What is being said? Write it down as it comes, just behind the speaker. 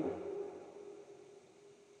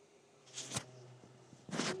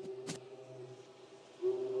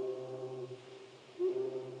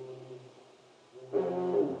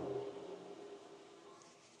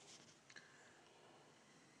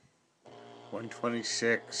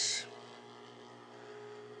126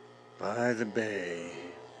 by the bay.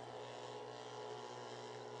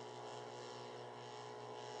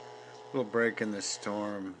 Little break in the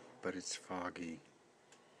storm, but it's foggy.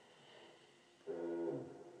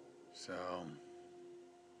 So,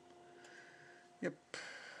 yep.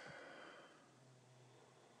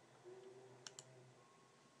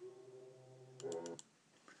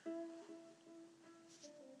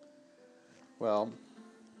 Well,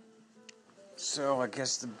 so I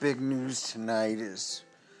guess the big news tonight is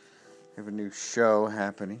we have a new show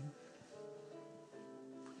happening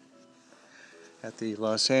at the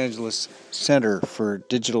Los Angeles Center for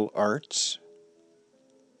Digital Arts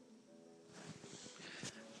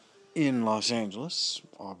in Los Angeles,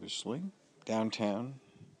 obviously, downtown.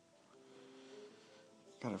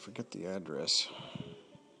 Gotta forget the address.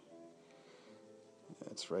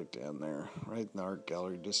 It's right down there, right in the Art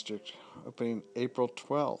Gallery District, opening April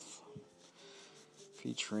 12th,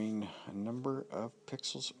 featuring a number of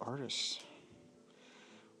Pixels artists.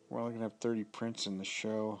 We're only going to have 30 prints in the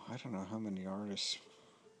show. I don't know how many artists.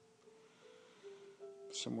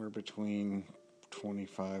 Somewhere between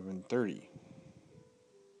 25 and 30.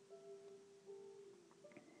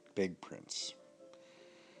 Big prints.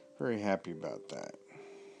 Very happy about that.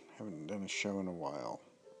 Haven't done a show in a while.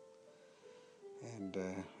 And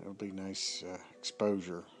it'll be nice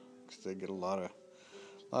exposure because they get a lot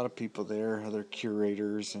of people there, other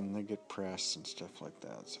curators, and they get press and stuff like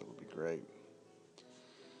that. So it'll be great.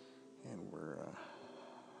 And we're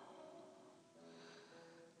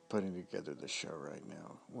putting together the show right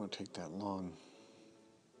now. It won't take that long.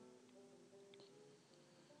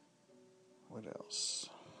 What else?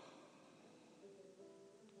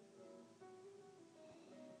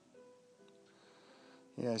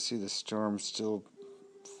 Yeah, I see the storm still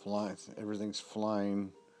flying. Everything's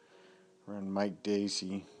flying around Mike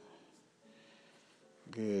Daisy.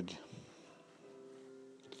 Good.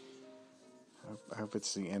 I hope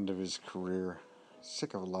it's the end of his career.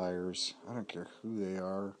 Sick of liars. I don't care who they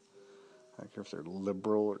are. I don't care if they're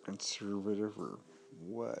liberal or conservative or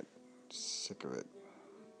what. Sick of it.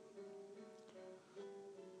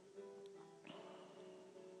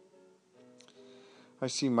 I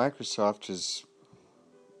see Microsoft has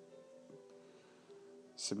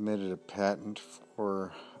submitted a patent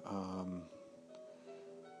for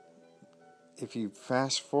if you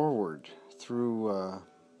fast forward through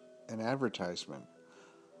an advertisement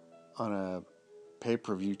on a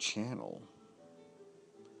pay-per-view channel,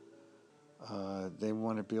 they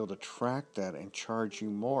want to be able to track that and charge you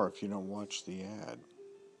more if you don't watch the ad.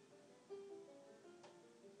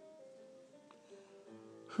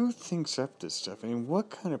 Who thinks up this stuff? I mean,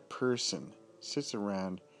 what kind of person sits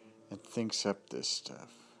around and thinks up this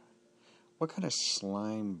stuff? What kind of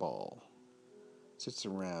slime ball sits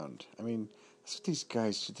around? I mean, that's what these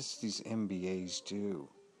guys do. This is these MBAs do.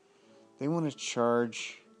 They want to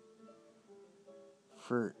charge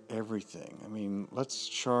for everything. I mean, let's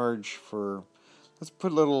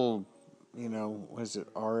put little, what is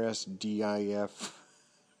it, RSDIF,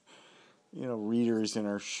 readers in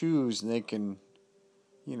our shoes, and they can,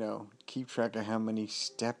 keep track of how many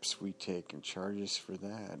steps we take and charge us for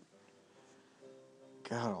that.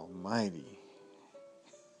 God almighty.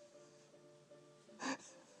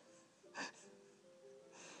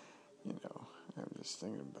 I'm just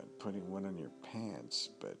thinking about putting one on your pants,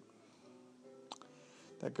 but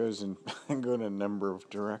that goes in a number of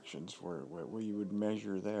directions where you would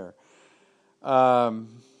measure there.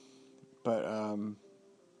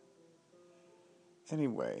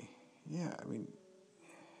 Anyway, yeah, I mean,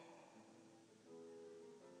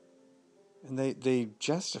 and they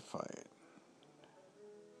justify it.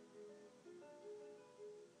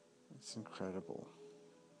 It's incredible.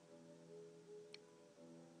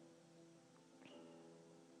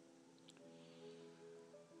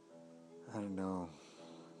 I don't know.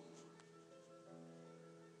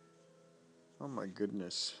 Oh my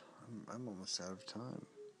goodness. I'm almost out of time.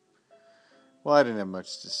 Well, I didn't have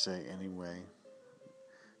much to say anyway.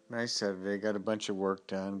 Nice Saturday. Got a bunch of work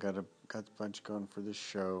done. Got a bunch going for the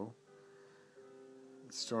show.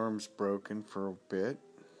 The storm's broken for a bit.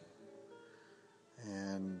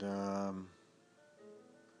 And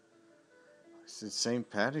it's St.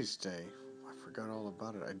 Patty's Day. I forgot all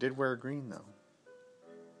about it. I did wear green though.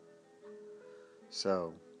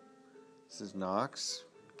 So, this is Knox.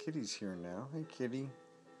 Kitty's here now. Hey, Kitty.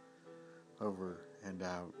 Over and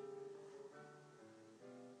out.